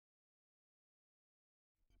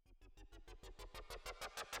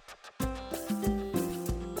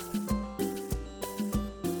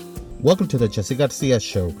Welcome to the Jesse Garcia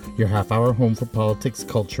Show, your half-hour home for politics,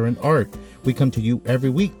 culture, and art. We come to you every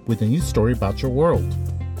week with a new story about your world.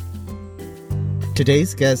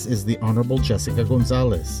 Today's guest is the Honorable Jessica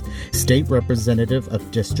Gonzalez, State Representative of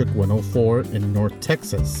District 104 in North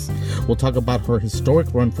Texas. We'll talk about her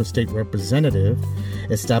historic run for state representative,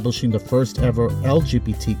 establishing the first ever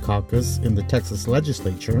LGBT caucus in the Texas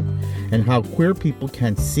legislature, and how queer people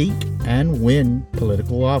can seek and win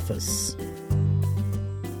political office.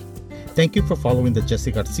 Thank you for following the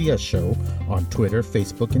Jesse Garcia Show on Twitter,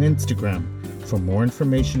 Facebook, and Instagram. For more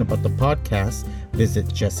information about the podcast, visit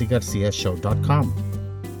jessegarciashow.com.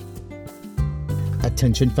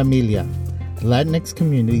 Attention familia. Latinx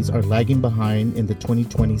communities are lagging behind in the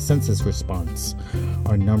 2020 census response.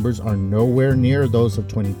 Our numbers are nowhere near those of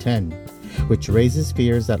 2010, which raises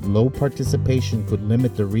fears that low participation could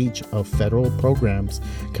limit the reach of federal programs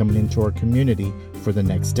coming into our community for the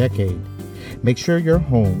next decade. Make sure your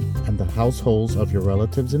home and the households of your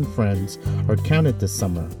relatives and friends are counted this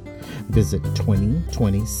summer. Visit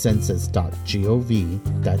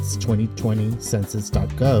 2020census.gov, that's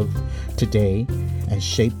 2020census.gov, today and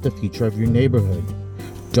shape the future of your neighborhood.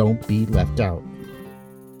 Don't be left out.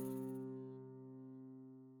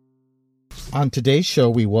 On today's show,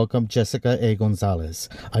 we welcome Jessica A. Gonzalez,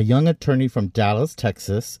 a young attorney from Dallas,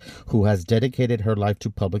 Texas, who has dedicated her life to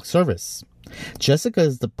public service. Jessica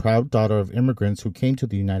is the proud daughter of immigrants who came to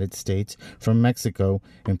the United States from Mexico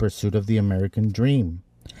in pursuit of the American dream.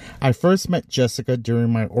 I first met Jessica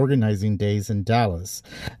during my organizing days in Dallas,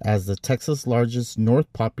 as the Texas' largest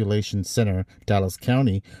North population center, Dallas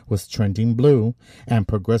County, was trending blue, and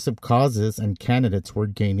progressive causes and candidates were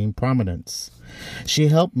gaining prominence. She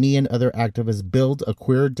helped me and other activists build a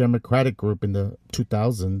queer democratic group in the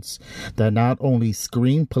 2000s that not only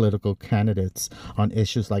screened political candidates on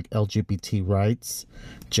issues like LGBT rights,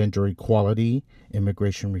 gender equality,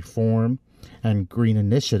 immigration reform, and green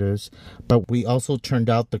initiatives, but we also turned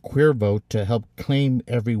out the queer vote to help claim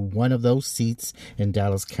every one of those seats in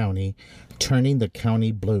Dallas County, turning the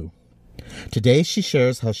county blue. Today, she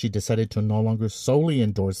shares how she decided to no longer solely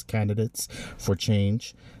endorse candidates for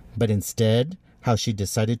change, but instead how she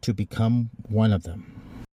decided to become one of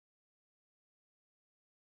them.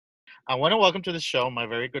 I want to welcome to the show my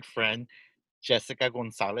very good friend, Jessica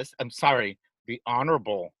Gonzalez. The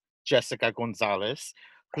Honorable Jessica Gonzalez,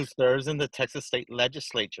 who serves in the Texas State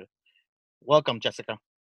Legislature. Welcome, Jessica.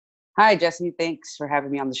 Hi, Jesse. Thanks for having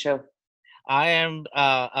me on the show. I am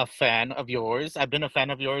a fan of yours. I've been a fan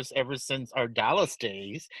of yours ever since our Dallas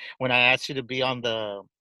days, when I asked you to be on the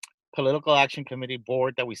Political Action Committee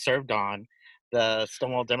board that we served on, the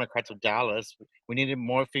Stonewall Democrats of Dallas. We needed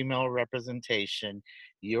more female representation.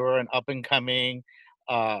 You're an up-and-coming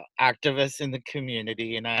activist in the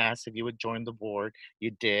community, and I asked if you would join the board.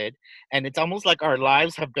 You did, and it's almost like our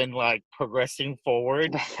lives have been like progressing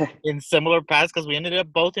forward in similar paths, because we ended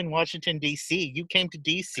up both in Washington, D.C. You came to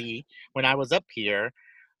D.C. when I was up here,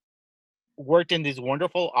 worked in these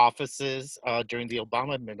wonderful offices during the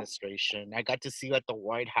Obama administration. I got to see you at the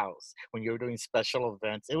White House when you were doing special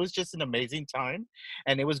events. It was just an amazing time,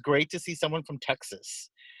 and it was great to see someone from Texas,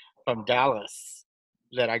 from Dallas,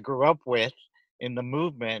 that I grew up with in the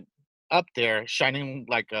movement up there, shining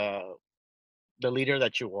like the leader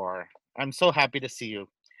that you are. I'm so happy to see you.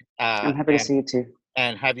 I'm happy to see you too.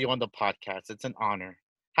 And have you on the podcast. It's an honor.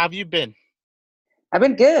 How have you been? I've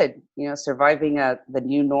been good, surviving the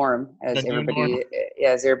new norm, as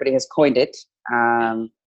everybody has coined it.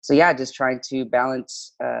 Just trying to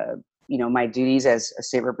balance, my duties as a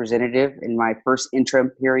state representative in my first interim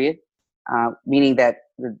period, meaning that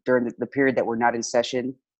during the period that we're not in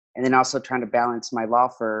session, and then also trying to balance my law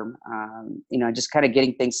firm, just kind of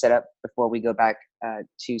getting things set up before we go back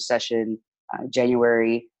to session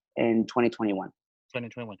January in 2021.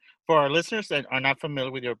 2021. For our listeners that are not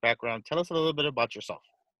familiar with your background, tell us a little bit about yourself.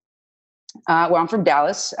 I'm from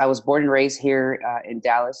Dallas. I was born and raised here in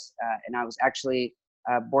Dallas, and I was actually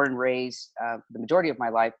born and raised for the majority of my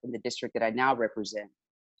life in the district that I now represent.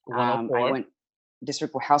 I went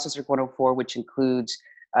House District 104, which includes,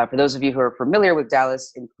 for those of you who are familiar with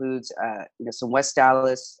Dallas, includes some West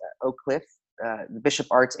Dallas, Oak Cliff, the Bishop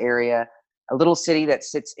Arts area, a little city that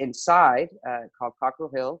sits inside called Cockrell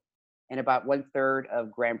Hill, and about 1/3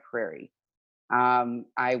 of Grand Prairie.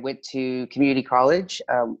 I went to community college,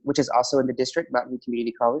 which is also in the district, Mountain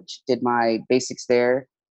Community College. Did my basics there.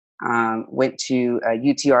 Went to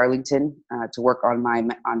UT Arlington to work on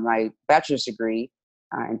my bachelor's degree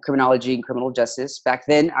in criminology and criminal justice. Back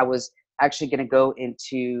then, I was actually going to go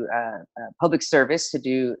into public service to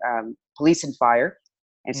do police and fire,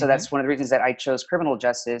 and so that's one of the reasons that I chose criminal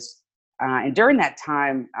justice. And during that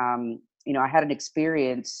time, I had an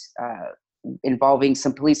experience involving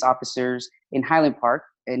some police officers in Highland Park.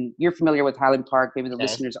 And you're familiar with Highland Park, maybe the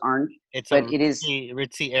Yes. listeners aren't, It's a but it is,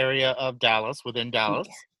 ritzy area of Dallas, within Dallas.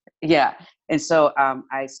 yeah. And so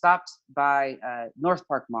I stopped by North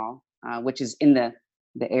Park Mall, which is in the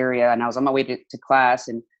area, and I was on my way to class,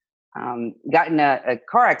 and got in a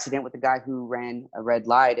car accident with a guy who ran a red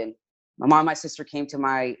light. And my mom and my sister came to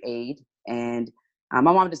my aid, and my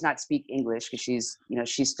mom does not speak English because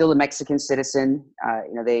she's still a Mexican citizen.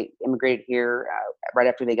 They immigrated here right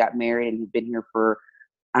after they got married, and have been here for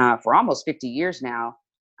almost 50 years now.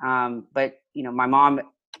 But my mom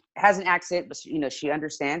has an accent, but she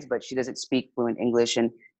understands, but she doesn't speak fluent English.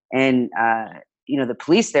 And the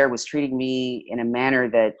police there was treating me in a manner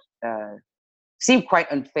that seemed quite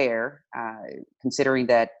unfair, considering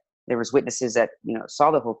that there was witnesses that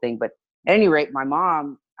saw the whole thing. But at any rate, my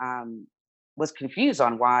mom was confused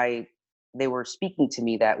on why they were speaking to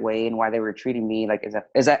me that way and why they were treating me like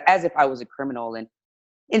as if I was a criminal, and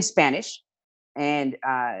in Spanish. And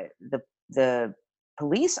the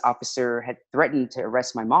police officer had threatened to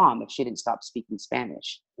arrest my mom if she didn't stop speaking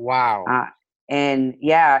Spanish. Wow. Uh, and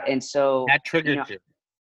yeah, and so That triggered you.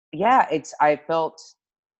 yeah, I felt,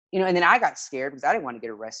 and then I got scared because I didn't want to get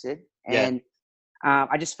arrested, Yeah. and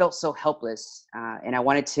I just felt so helpless, and I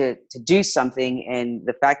wanted to do something. And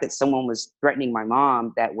the fact that someone was threatening my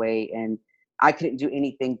mom that way, and I couldn't do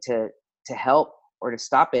anything to help or to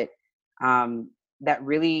stop it, that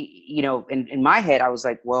really, in my head, I was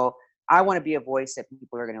like, well, I want to be a voice that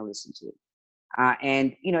people are going to listen to.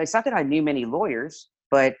 And it's not that I knew many lawyers,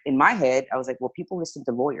 but in my head, I was like, well, people listen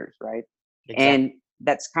to lawyers, right? Exactly. And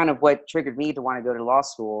that's kind of what triggered me to want to go to law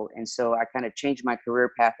school. And so I kind of changed my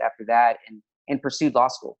career path after that, and pursued law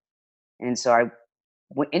school. And so I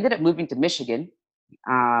ended up moving to Michigan,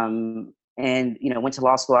 and went to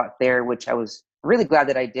law school out there, which I was really glad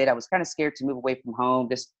that I did. I was kind of scared to move away from home.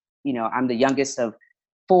 Just I'm the youngest of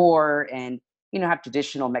four, and have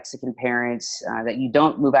traditional Mexican parents that you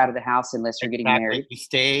don't move out of the house unless you're getting married. You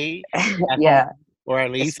stay at Yeah, home, or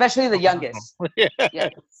at least especially the youngest. Yes. Yeah,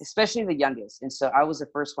 especially the youngest. And so I was the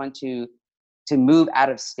first one to move out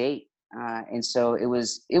of state, and so it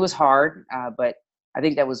was hard, but I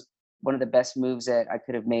think that was one of the best moves that I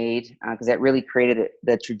could have made, because that really created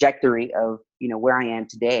the trajectory of where I am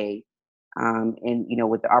today, and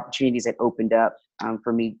with the opportunities that opened up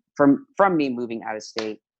for me from me moving out of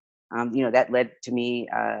state. That led to me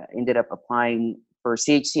ended up applying for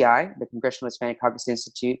CHCI, the Congressional Hispanic Caucus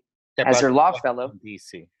Institute, as their law fellow.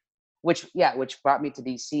 DC. Which brought me to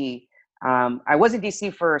DC. I was in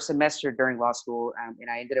DC for a semester during law school, and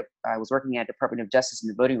I was working at Department of Justice in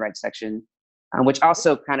the voting rights section, which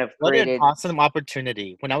also kind of created. What an awesome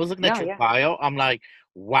opportunity. When I was looking at your bio, I'm like,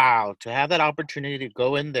 wow, to have that opportunity to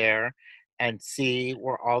go in there and see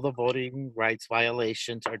where all the voting rights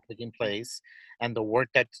violations are taking place, and the work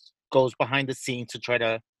that goes behind the scenes to try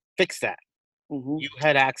to fix that. Mm-hmm. You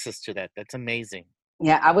had access to that. That's amazing.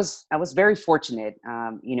 Yeah, I was very fortunate,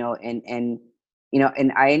 and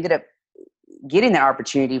I ended up getting that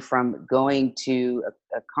opportunity from going to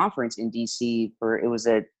a conference in DC it was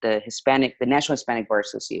the National Hispanic Bar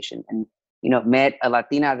Association, and met a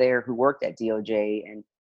Latina there who worked at DOJ,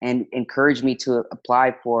 and encouraged me to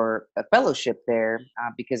apply for a fellowship there,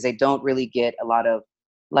 because they don't really get a lot of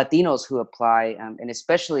Latinos who apply, and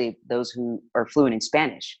especially those who are fluent in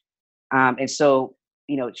Spanish. And so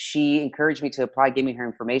she encouraged me to apply, gave me her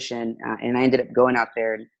information, and I ended up going out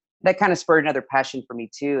there, and that kind of spurred another passion for me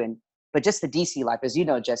too. But just the DC life, as you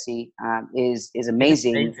know, Jesse, is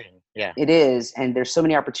amazing. It's amazing. Yeah, it is, and there's so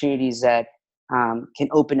many opportunities that can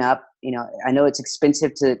open up. I know it's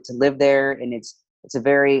expensive to live there, and it's a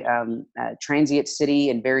very transient city,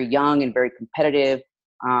 and very young and very competitive.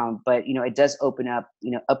 But it does open up.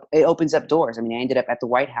 It opens up doors. I mean, I ended up at the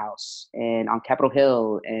White House and on Capitol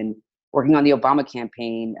Hill, and working on the Obama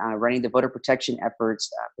campaign, running the voter protection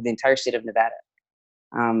efforts for the entire state of Nevada.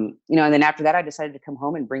 And then after that, I decided to come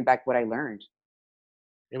home and bring back what I learned.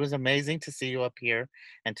 it was amazing to see you up here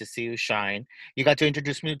and to see you shine. You got to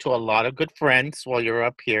introduce me to a lot of good friends while you're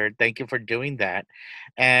up here. Thank you for doing that.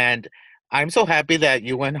 And I'm so happy that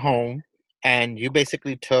you went home and you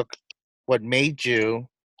basically took what made you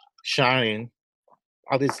shine,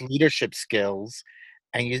 all these leadership skills,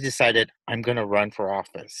 and you decided, I'm going to run for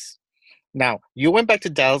office. Now, you went back to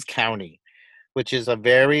Dallas County, which is a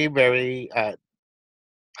very, very, how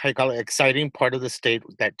you call it, exciting part of the state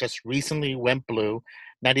that just recently went blue.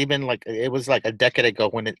 Not even like, it was like a decade ago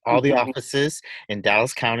when all the offices in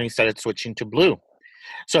Dallas County started switching to blue.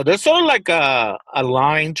 So there's sort of like a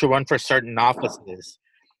line to run for certain offices.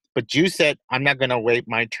 But you said, I'm not going to wait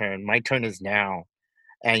my turn. My turn is now.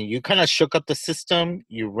 and you kind of shook up the system.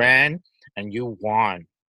 You ran and you won.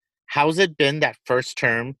 How's it been that first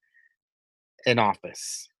term in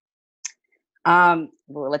office? Well,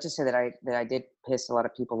 let's just say that I did piss a lot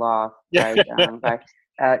of people off, Yeah. right?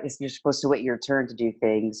 You're supposed to wait your turn to do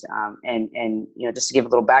things, and just to give a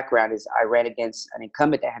little background, is I ran against an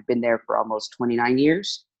incumbent that had been there for almost 29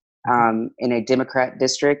 years, in a Democrat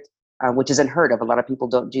district, which is unheard of. A lot of people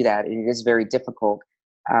don't do that, and it is very difficult.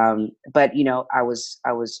 But I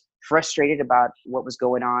was frustrated about what was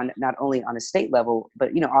going on, not only on a state level,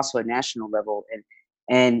 but also a national level,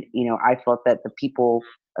 and I felt that the people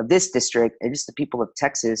of this district and just the people of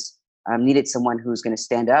Texas needed someone who's going to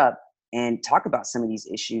stand up and talk about some of these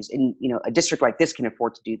issues. And a district like this can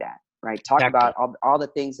afford to do that, right? Talk Exactly. about all the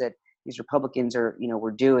things that these Republicans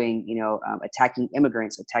were doing, attacking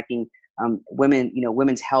immigrants, attacking women,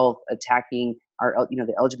 women's health, attacking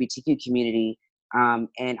the LGBTQ community.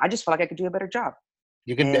 And I just felt like I could do a better job.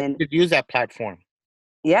 You And could use that platform.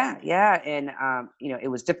 yeah, and it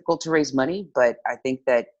was difficult to raise money, but I think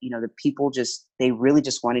that the people they really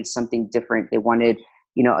just wanted something different. They wanted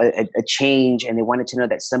a change, and they wanted to know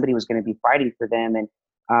that somebody was going to be fighting for them. And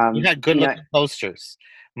You had good looking posters.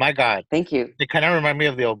 My God. thank you. They kind of remind me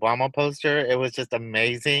of the Obama poster. It was just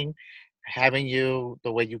amazing having you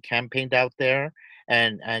the way you campaigned out there,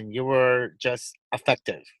 and you were just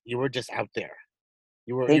effective. You were just out there.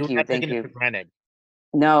 You Thank were you. not Thank taking it you. for granted.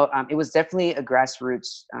 No, it was definitely a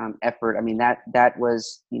grassroots effort. I mean, that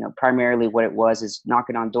was primarily what it was, is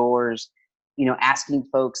knocking on doors, asking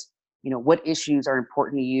folks, what issues are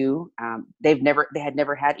important to you. They had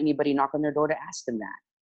never had anybody knock on their door to ask them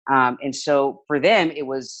that. And so for them, it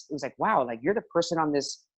was like, wow, like, you're the person on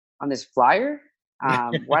this flyer.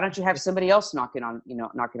 Why don't you have somebody else knocking on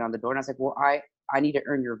the door? And I was like, well, I need to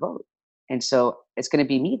earn your vote, and so it's going to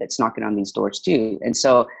be me that's knocking on these doors too. And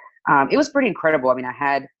so it was pretty incredible. I mean, I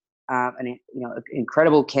had an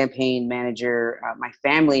incredible campaign manager. My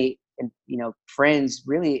family and friends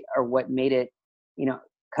really are what made it you know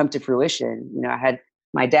come to fruition. I had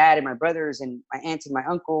my dad and my brothers and my aunts and my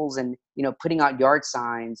uncles, and putting out yard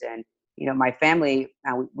signs. And my family,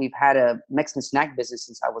 we've had a Mexican snack business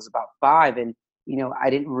since I was about 5, and I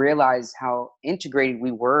didn't realize how integrated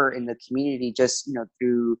we were in the community, just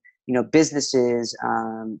through businesses,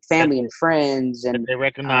 That family and friends. that And they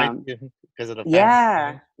recognize um, you because of the family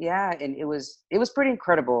yeah, ties. yeah, and it was pretty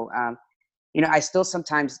incredible. I still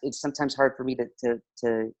sometimes it's sometimes hard for me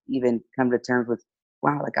to even come to terms with,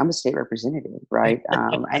 wow, like, I'm a state representative, right?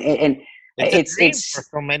 And It's a dream for it's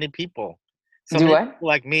so many people. So do many what? people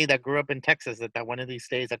like me that grew up in Texas that one of these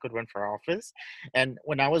days I could run for office. And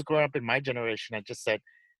when I was growing up in my generation, I just said,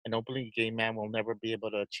 an openly gay man will never be able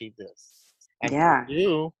to achieve this. And for Yeah.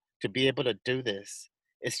 you to be able to do this,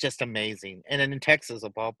 it's just amazing. And then in Texas,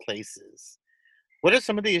 of all places, what are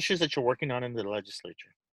some of the issues that you're working on in the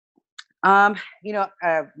legislature?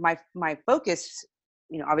 My focus,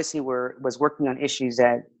 obviously was working on issues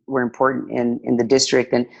that were important in the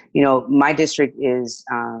district. And my district is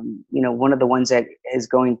one of the ones that is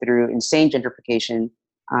going through insane gentrification,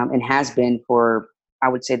 and has been for, I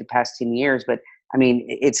would say, the past 10 years. But I mean,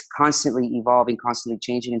 it's constantly evolving, constantly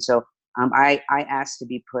changing. And so I asked to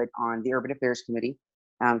be put on the Urban Affairs Committee,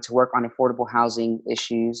 to work on affordable housing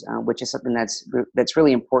issues, which is something that's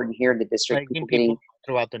really important here in the district. Making People getting, people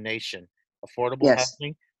throughout the nation, affordable yes.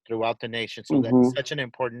 housing throughout the nation. So that's Hmm. such an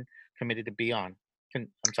important committee to be on. I'm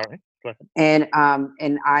sorry. Go ahead.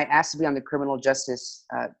 And I asked to be on the criminal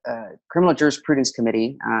jurisprudence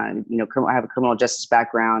committee. I have a criminal justice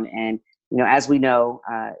background, and as we know,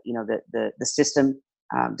 the system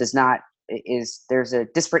does not is there's a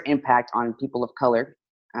disparate impact on people of color,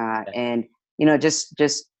 and just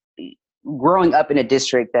growing up in a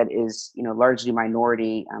district that is largely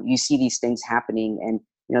minority. You see these things happening, and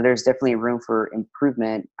there's definitely room for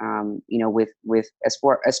improvement. With as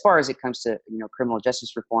far as it comes to criminal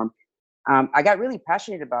justice reform. I got really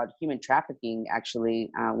passionate about human trafficking, actually,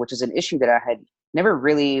 which is an issue that I had never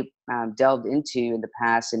really delved into in the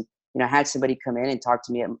past. And I had somebody come in and talk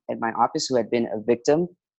to me at my office who had been a victim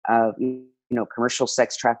of commercial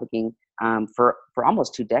sex trafficking, for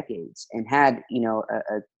almost 2 decades, and had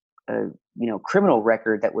criminal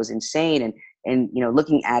record that was insane. And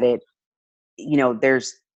looking at it,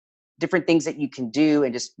 there's different things that you can do,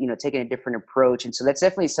 and just taking a different approach. And so that's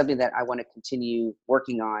definitely something that I want to continue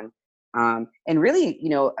working on. And really,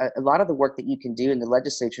 a lot of the work that you can do in the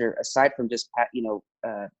legislature, aside from just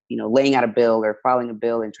laying out a bill or filing a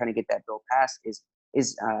bill and trying to get that bill passed,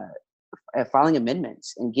 is filing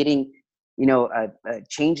amendments and getting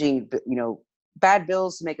changing bad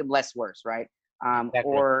bills to make them less worse, right? Exactly.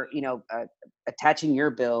 or attaching your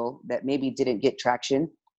bill that maybe didn't get traction,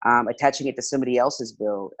 attaching it to somebody else's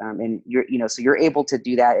bill, and so you're able to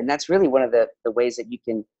do that, and that's really one of the ways that you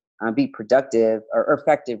can be productive or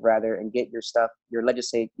effective rather, and get your stuff, your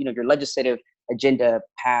legislative agenda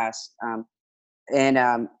passed, and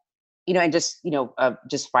and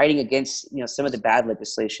just fighting against some of the bad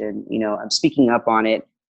legislation. I'm speaking up on it.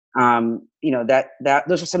 That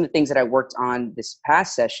those are some of the things that I worked on this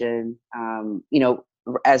past session.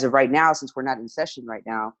 As of right now, since we're not in session right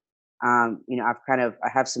now, I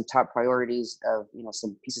have some top priorities of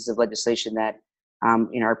some pieces of legislation that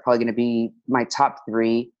are probably going to be my top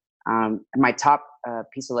three. My top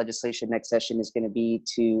piece of legislation next session is going to be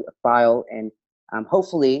to file and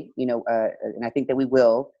hopefully, and I think that we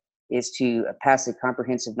will, is to pass a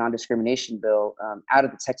comprehensive non-discrimination bill out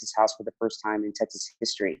of the Texas House for the first time in Texas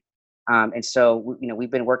history. And so,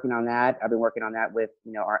 we've been working on that. I've been working on that with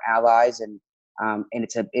our allies, and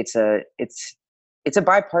it's a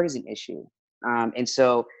bipartisan issue. And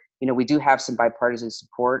so, we do have some bipartisan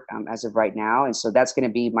support as of right now, and so that's going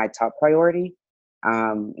to be my top priority.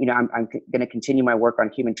 I'm going to continue my work on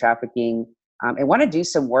human trafficking, and want to do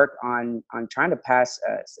some work on trying to pass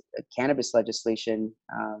cannabis legislation.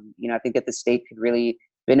 I think that the state could really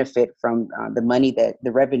benefit from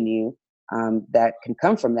the revenue that can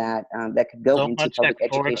come from that, that could go So into much that public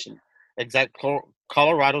education.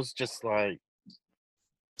 Colorado's just like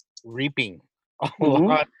reaping a Mm-hmm.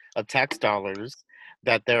 lot of tax dollars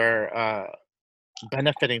that they're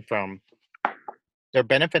benefiting from. They're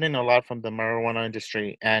benefiting a lot from the marijuana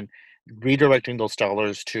industry and redirecting those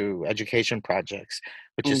dollars to education projects,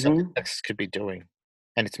 which is something Mm-hmm. Texas could be doing.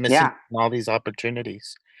 And it's missing Yeah. all these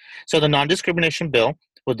opportunities. So the non-discrimination bill,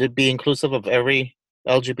 would it be inclusive of every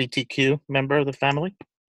LGBTQ member of the family?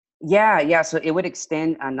 Yeah. So it would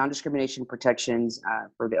extend non-discrimination protections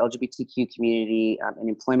for the LGBTQ community in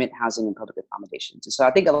employment, housing, and public accommodations. And so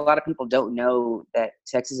I think a lot of people don't know that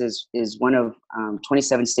Texas is one of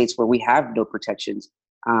 27 states where we have no protections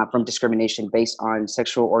from discrimination based on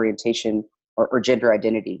sexual orientation or gender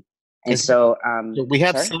identity. And Is so, we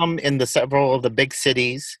have sorry. some in the several of the big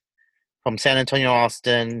cities, from San Antonio,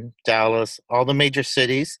 Austin, Dallas, all the major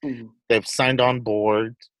cities. Mhm. They've signed on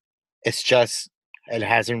board. It's just it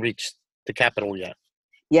hasn't reached the capital yet.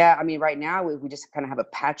 Yeah, I mean, right now we just kind of have a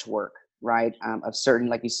patchwork, right, of certain,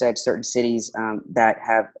 like you said, certain cities that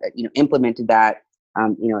have implemented that,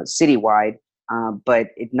 citywide, but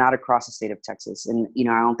it's not across the state of Texas. And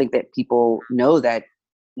I don't think that people know that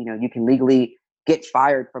you can legally get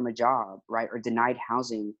fired from a job, right, or denied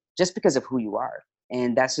housing just because of who you are,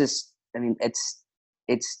 and that's just, I mean, it's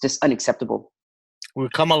just unacceptable.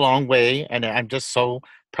 We've come a long way, and I'm just so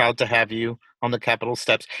proud to have you on the Capitol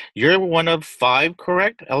steps. You're one of five,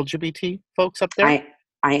 correct, LGBT folks up there? I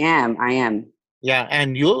I am. Yeah,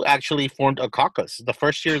 and you actually formed a caucus. The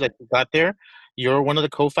first year that you got there, you're one of the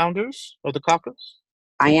co-founders of the caucus?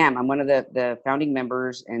 I am. I'm one of the founding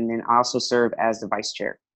members, and then I also serve as the vice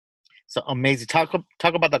chair. So amazing. Talk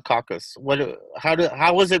about the caucus.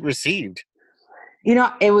 How was it received?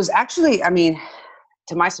 It was actually, I mean,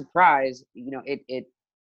 to my surprise, it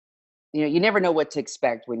you never know what to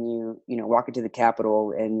expect when walk into the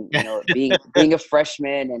Capitol, and being a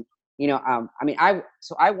freshman, and I mean, I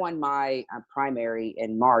won my primary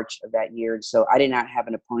in March of that year, and so I did not have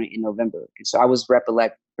an opponent in November, and so I was rep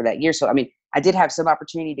elect for that year. So I mean, I did have some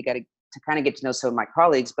opportunity to kind of get to know some of my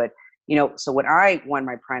colleagues, but so when I won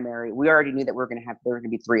my primary, we already knew that there were going to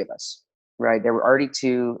be three of us, right? There were already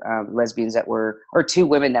two lesbians or two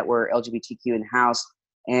women that were LGBTQ in the House,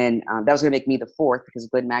 and that was going to make me the fourth, because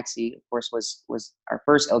Glenn Maxey, of course, was our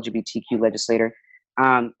first LGBTQ legislator.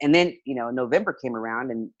 And then November came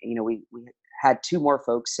around, and we had two more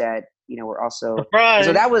folks that were also, and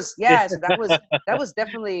so Surprise! that was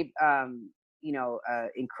definitely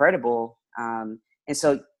incredible. And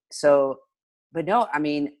so, but no, I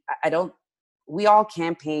mean, I don't. We all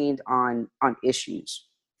campaigned on issues,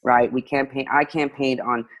 right? I campaigned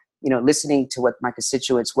on listening to what my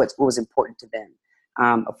constituents, what was important to them,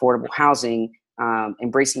 affordable housing,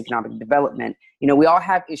 embracing economic development. We all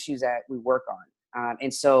have issues that we work on,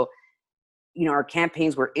 and so our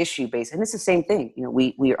campaigns were issue based, and it's the same thing.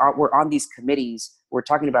 We're on these committees. We're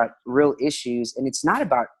talking about real issues, and it's not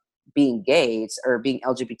about being gay or being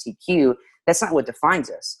LGBTQ. That's not what defines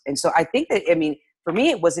us. And so I think that, I mean, for me,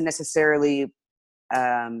 it wasn't necessarily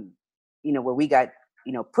where we got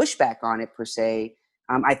pushback on it per se.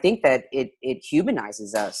 I think that it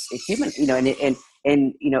humanizes us. It human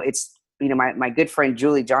and it's my good friend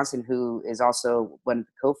Julie Johnson, who is also one of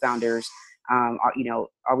the co-founders.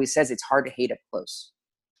 Always says it's hard to hate up close,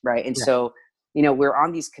 right? And Yeah. so we're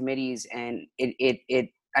on these committees, and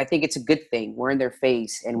I think it's a good thing. We're in their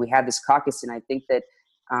face, and we have this caucus, and I think that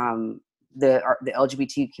the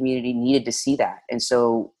LGBT community needed to see that, and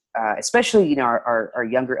so especially our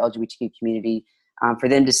younger LGBTQ community, for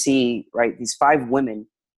them to see, right, these 5 women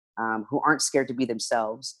who aren't scared to be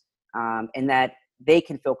themselves, and that they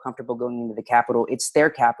can feel comfortable going into the Capitol. It's their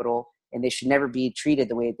Capitol, and they should never be treated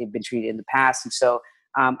the way they've been treated in the past. And so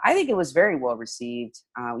I think it was very well received.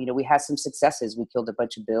 We had some successes. We killed a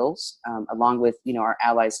bunch of bills, along with our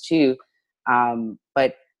allies too.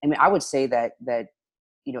 But I mean, I would say that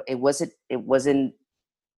it wasn't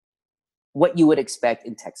what you would expect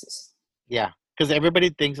in Texas. Yeah, because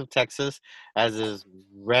everybody thinks of Texas as this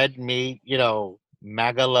red meat,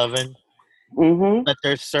 MAGA loving, Mm-hmm. but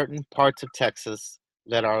there's certain parts of Texas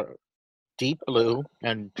that are deep blue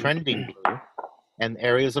and trending blue and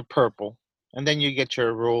areas of purple. And then you get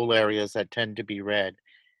your rural areas that tend to be red.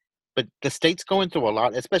 But the state's going through a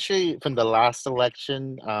lot, especially from the last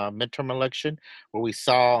election, midterm election, where we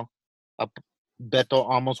saw a Beto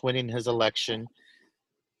almost winning his election.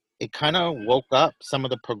 It kind of woke up some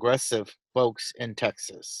of the progressive folks in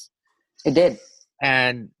Texas. It did.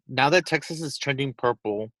 And now that Texas is trending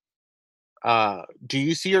purple, do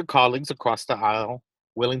you see your colleagues across the aisle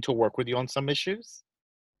willing to work with you on some issues?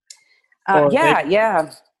 Or are they,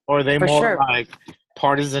 Yeah, or are they for more sure. like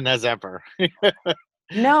partisan as ever?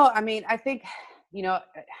 No, I mean, I think, you know,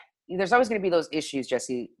 there's always going to be those issues,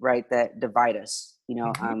 Jesse, right, that divide us.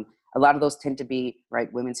 Mhm. A lot of those tend to be,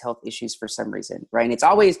 right, women's health issues for some reason, right? And it's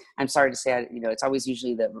always, I'm sorry to say, it's always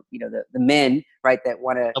usually the men, right, that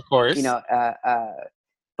want to, Of you course. know,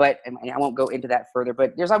 but and I won't go into that further.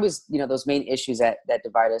 But there's always, those main issues that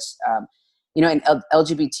divide us. And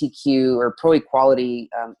LGBTQ or pro equality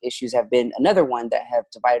issues have been another one that have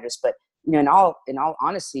divided us. But in all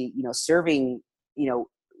honesty, serving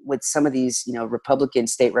with some of these Republican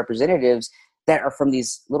state representatives that are from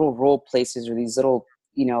these little rural places or these little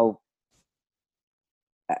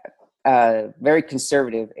very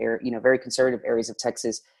conservative very conservative areas of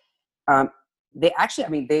Texas. Um, they actually, I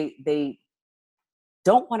mean, they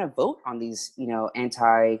don't want to vote on these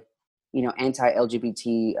anti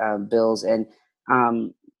LGBT bills, and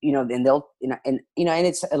and they'll and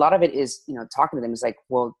it's a lot of it is talking to them is like,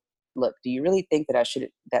 well, look, do you really think that I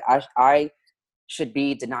should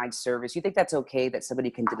be denied service? You think that's okay that somebody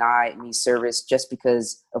can deny me service just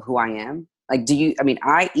because of who I am? Like,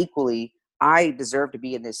 I deserve to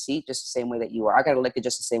be in this seat just the same way that you are. I got elected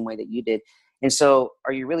just the same way that you did. And so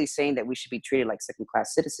are you really saying that we should be treated like second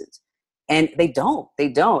class citizens? And they don't.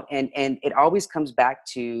 And it always comes back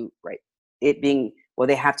to, right, it being, well,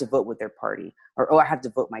 they have to vote with their party, or, oh, I have to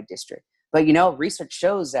vote my district. But, research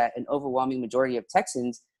shows that an overwhelming majority of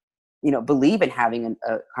Texans believe in having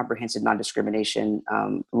a comprehensive non-discrimination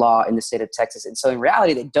law in the state of Texas. And so in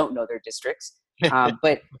reality, they don't know their districts.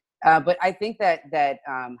 But I think that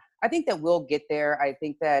we'll get there. I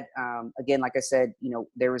think that, again, like I said,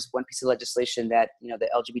 there was one piece of legislation that, the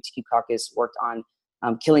LGBTQ caucus worked on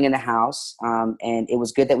killing in the House. And it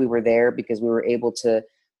was good that we were there because we were able to,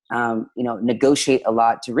 negotiate a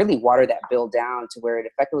lot to really water that bill down to where it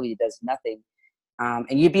effectively does nothing.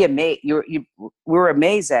 And you'd be amazed. We were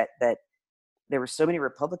amazed that there were so many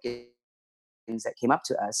Republicans that came up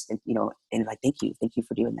to us and like, thank you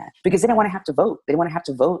for doing that, because they didn't want to have to vote. They didn't want to have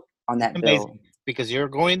to vote on It's that bill. amazing because you're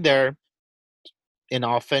going there in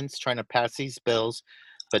offense trying to pass these bills,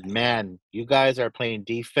 but man, you guys are playing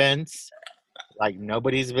defense like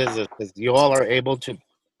nobody's business because you all are able to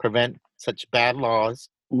prevent such bad laws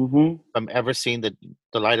Mm-hmm. from ever seeing the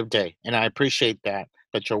light of day. And I appreciate that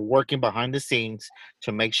you're working behind the scenes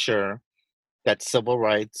to make sure that civil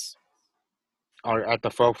rights are at the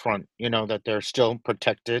forefront, that they're still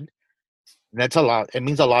protected. And that's a lot. It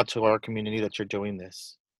means a lot to our community that you're doing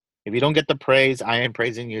this. If you don't get the praise, I am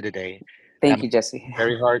praising you today. That Thank means you, Jesse.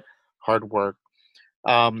 very hard work.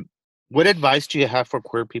 Um, what advice do you have for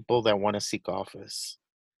queer people that want to seek office?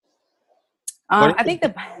 What I think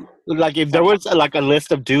like if there sorry. was like a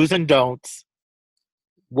list of do's and don'ts,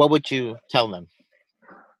 what would you tell them?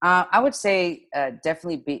 I would say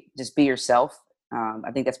definitely be yourself. I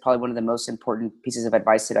think that's probably one of the most important pieces of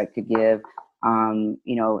advice that I could give.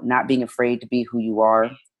 Not being afraid to be who you are.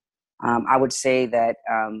 I would say that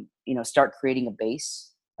start creating a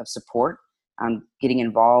base of support. Getting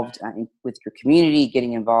involved with your community,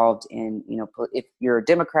 getting involved in if you're a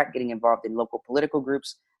Democrat, getting involved in local political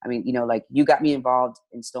groups. I mean, like you got me involved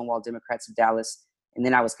in Stonewall Democrats of Dallas, and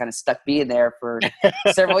then I was kind of stuck being there for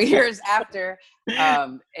several years after.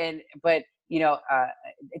 But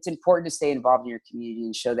it's important to stay involved in your community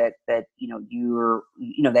and show that that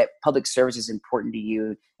public service is important to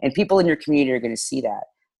you, and people in your community are going to see that.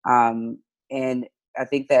 And I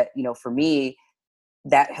think that, for me,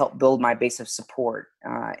 that helped build my base of support.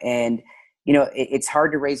 And it's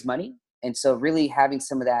hard to raise money, and so really having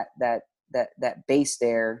some of that base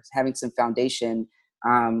there, having some foundation,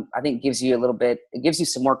 I think gives you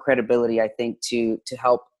some more credibility, I think, to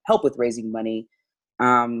help with raising money.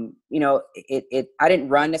 I didn't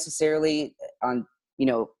run necessarily on,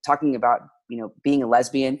 talking about, being a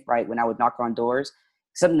lesbian, right? When I would knock on doors,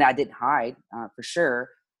 something that I didn't hide, for sure.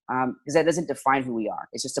 Because that doesn't define who we are.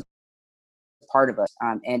 It's just a part of us.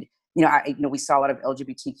 And we saw a lot of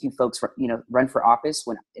LGBTQ folks, run for office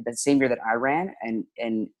when the same year that I ran, and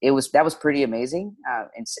that was pretty amazing.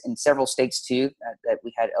 In several states too, that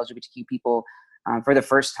we had LGBTQ people for the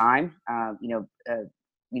first time,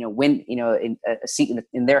 win in a seat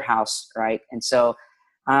in their house, right? And so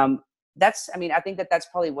I think that's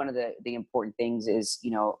probably one of the important things is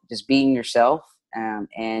just being yourself,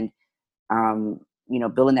 and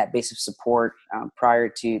building that base of support prior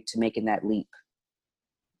to making that leap.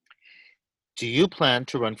 Do you plan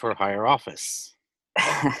to run for a higher office?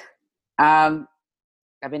 I've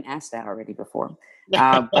been asked that already before,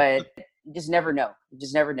 but you just never know.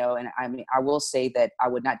 And I will say that I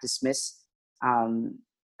would not dismiss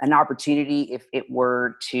an opportunity if it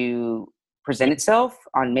were to present itself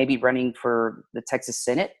on maybe running for the Texas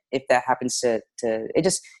Senate, if that happens if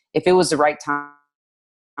it was the right time.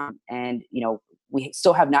 And, we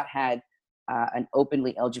still have not had an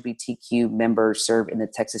openly LGBTQ member serve in the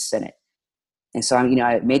Texas Senate. And so,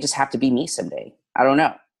 it may just have to be me someday. I don't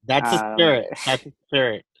know. That's the spirit. That's the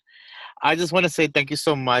spirit. I just want to say thank you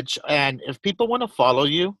so much. And if people want to follow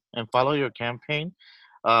you and follow your campaign,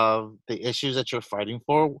 the issues that you're fighting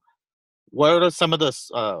for, what are the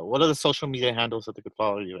social media handles that they could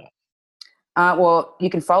follow you at? Well, you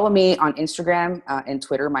can follow me on Instagram and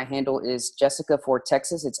Twitter. My handle is Jessica for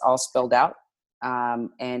Texas. It's all spelled out.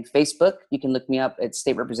 And Facebook, you can look me up at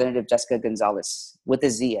State Representative Jessica Gonzalez, with a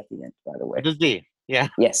Z at the end, by the way. With a Z, yeah.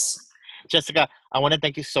 Yes. Jessica, I want to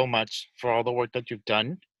thank you so much for all the work that you've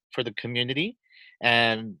done for the community,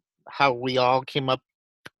 and how we all came up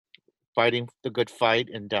fighting the good fight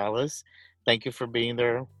in Dallas. Thank you for being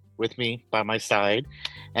there with me by my side,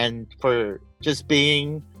 and for just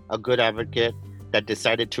being a good advocate that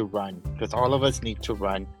decided to run, because all of us need to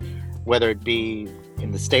run, whether it be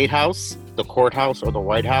in the State House, the courthouse, or the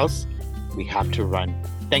White House. We have to run.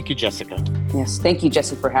 Thank you, Jessica. Yes, thank you,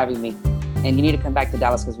 Jesse, for having me. And you need to come back to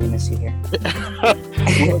Dallas because we miss you here.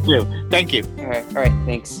 Will do. Thank you. All right,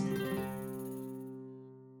 thanks.